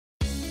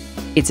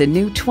It's a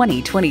new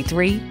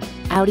 2023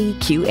 Audi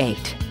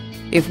Q8.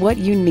 If what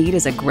you need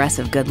is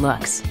aggressive good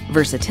looks,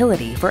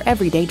 versatility for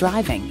everyday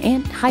driving,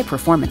 and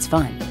high-performance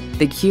fun,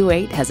 the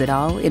Q8 has it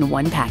all in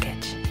one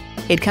package.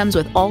 It comes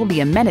with all the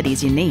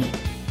amenities you need: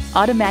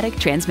 automatic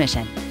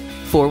transmission,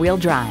 four-wheel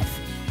drive,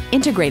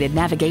 integrated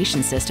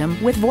navigation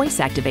system with voice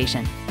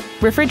activation,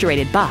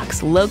 refrigerated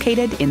box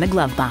located in the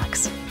glove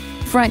box,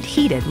 front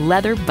heated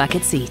leather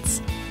bucket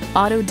seats,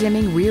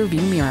 auto-dimming rear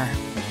view mirror,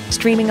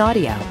 streaming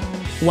audio,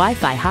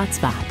 Wi-Fi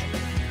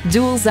hotspot,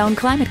 dual zone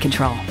climate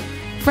control,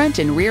 front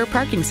and rear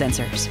parking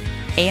sensors,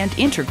 and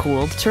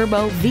intercooled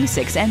turbo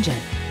V6 engine.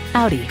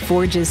 Audi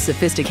forges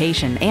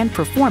sophistication and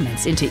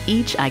performance into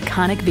each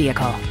iconic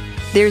vehicle.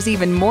 There's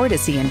even more to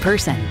see in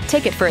person.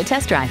 Take it for a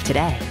test drive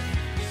today.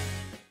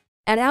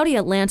 At Audi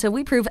Atlanta,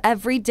 we prove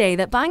every day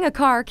that buying a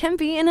car can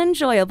be an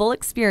enjoyable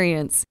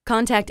experience.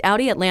 Contact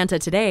Audi Atlanta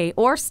today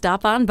or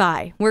stop on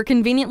by. We're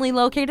conveniently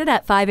located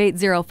at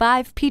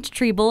 5805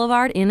 Peachtree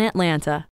Boulevard in Atlanta.